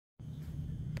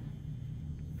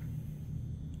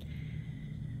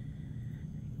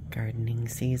Gardening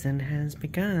season has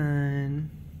begun.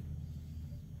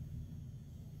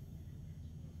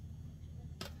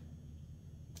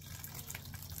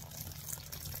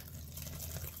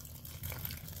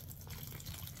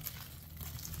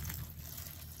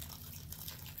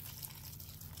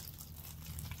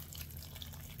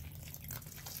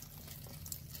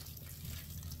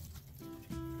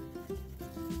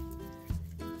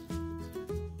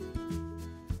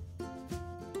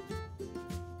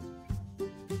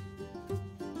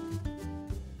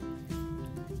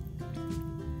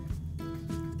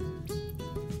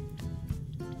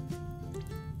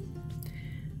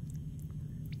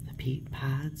 Peat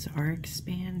pods are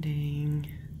expanding.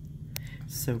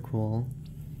 So cool.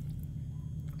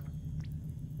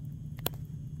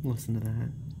 Listen to that.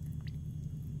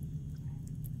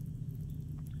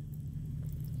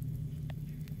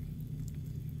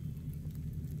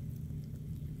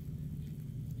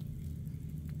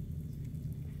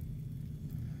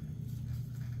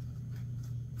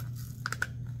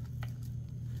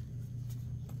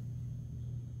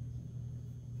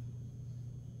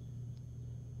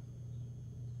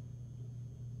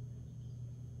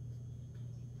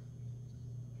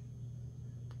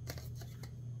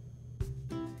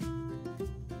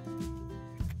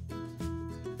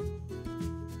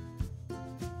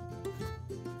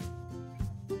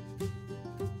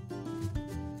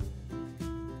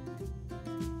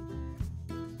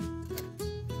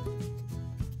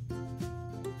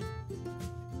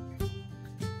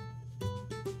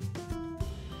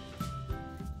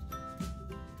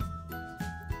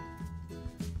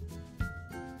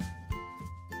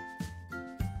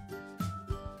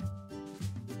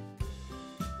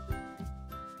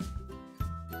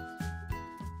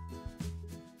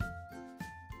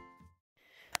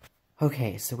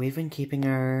 Okay, so we've been keeping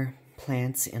our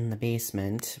plants in the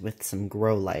basement with some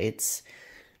grow lights.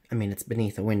 I mean, it's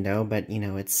beneath a window, but, you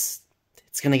know, it's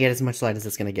gonna get as much light as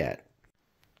it's gonna get.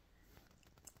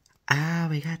 Ah,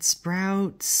 we got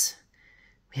sprouts.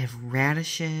 We have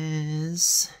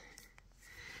radishes.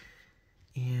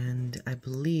 And I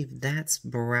believe that's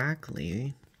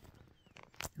broccoli.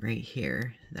 Right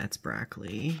here, that's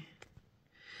broccoli.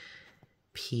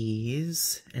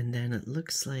 Peas, and then it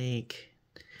looks like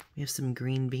we have some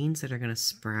green beans that are going to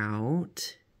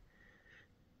sprout.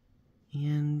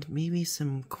 And maybe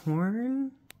some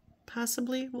corn,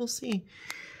 possibly? We'll see.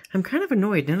 I'm kind of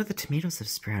annoyed. None of the tomatoes have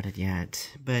sprouted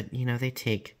yet. But, you know, they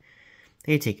take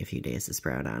a few days to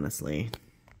sprout, honestly.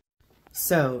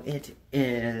 So, it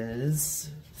is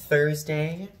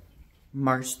Thursday,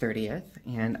 March 30th,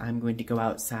 and I'm going to go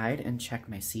outside and check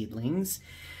my seedlings.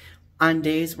 On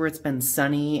days where it's been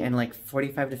sunny and like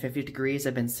 45 to 50 degrees,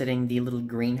 I've been sitting the little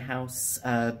greenhouse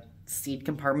seed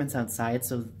compartments outside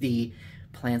so the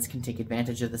plants can take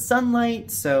advantage of the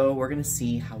sunlight. So we're gonna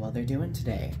see how well they're doing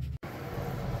today.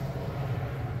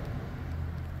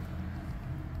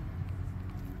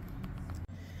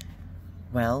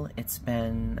 Well, it's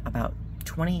been about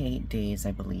 28 days,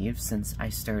 I believe, since I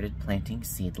started planting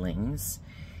seedlings.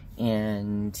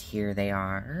 And here they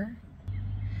are.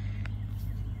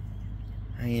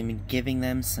 I am giving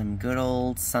them some good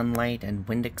old sunlight and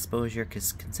wind exposure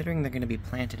because considering they're going to be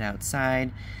planted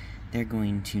outside, they're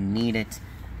going to need it.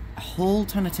 A whole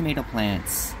ton of tomato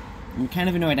plants. I'm kind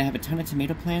of annoyed. I have a ton of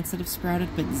tomato plants that have sprouted,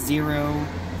 but 0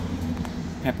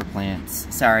 pepper plants.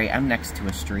 Sorry, I'm next to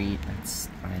a street. That's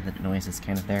why the noise is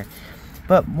kind of there.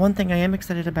 But one thing I am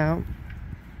excited about,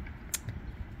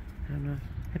 I don't know,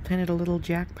 I planted a little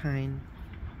jack pine.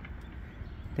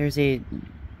 There's a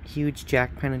huge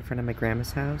jack pine in front of my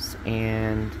grandma's house,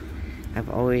 and I've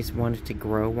always wanted to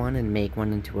grow one and make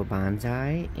one into a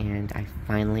bonsai, and I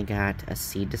finally got a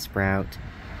seed to sprout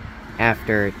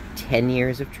after 10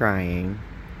 years of trying.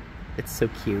 It's so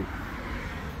cute.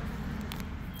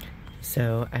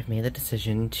 So I've made the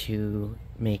decision to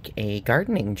make a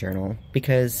gardening journal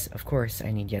because, of course,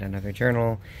 I need yet another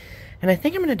journal. And I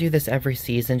think I'm going to do this every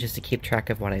season just to keep track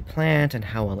of what I plant and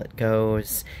how well it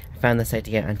goes. I found this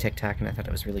idea on TikTok and I thought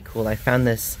it was really cool. I found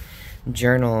this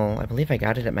journal, I believe I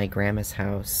got it at my grandma's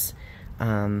house.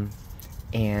 And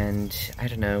I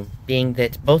don't know, being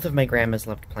that both of my grandmas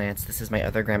loved plants, this is my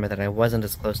other grandma that I wasn't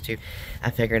as close to,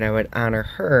 I figured I would honor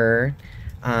her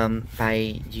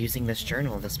by using this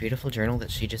journal, this beautiful journal that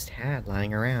she just had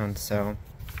lying around. So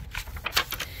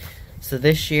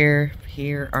this year,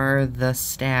 here are the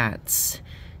stats.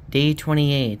 Day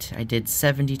 28, I did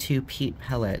 72 peat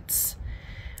pellets.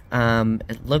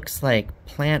 It looks like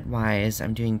plant-wise,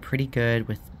 I'm doing pretty good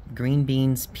with green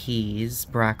beans, peas,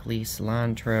 broccoli,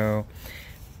 cilantro,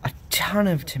 a ton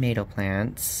of tomato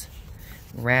plants,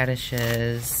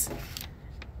 radishes,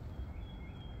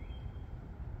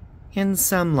 and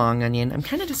some long onion. I'm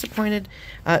kind of disappointed.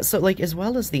 So like as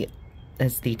well as the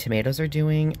tomatoes are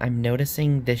doing, I'm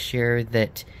noticing this year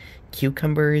that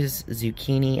cucumbers,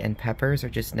 zucchini, and peppers are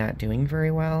just not doing very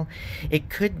well. It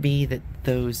could be that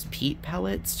those peat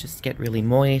pellets just get really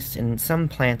moist, and some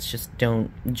plants just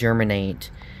don't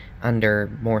germinate under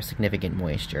more significant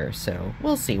moisture, so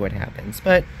we'll see what happens.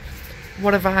 But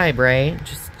what a vibe, right?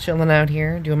 Just chilling out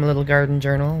here, doing my little garden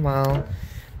journal while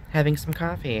having some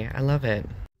coffee. I love it.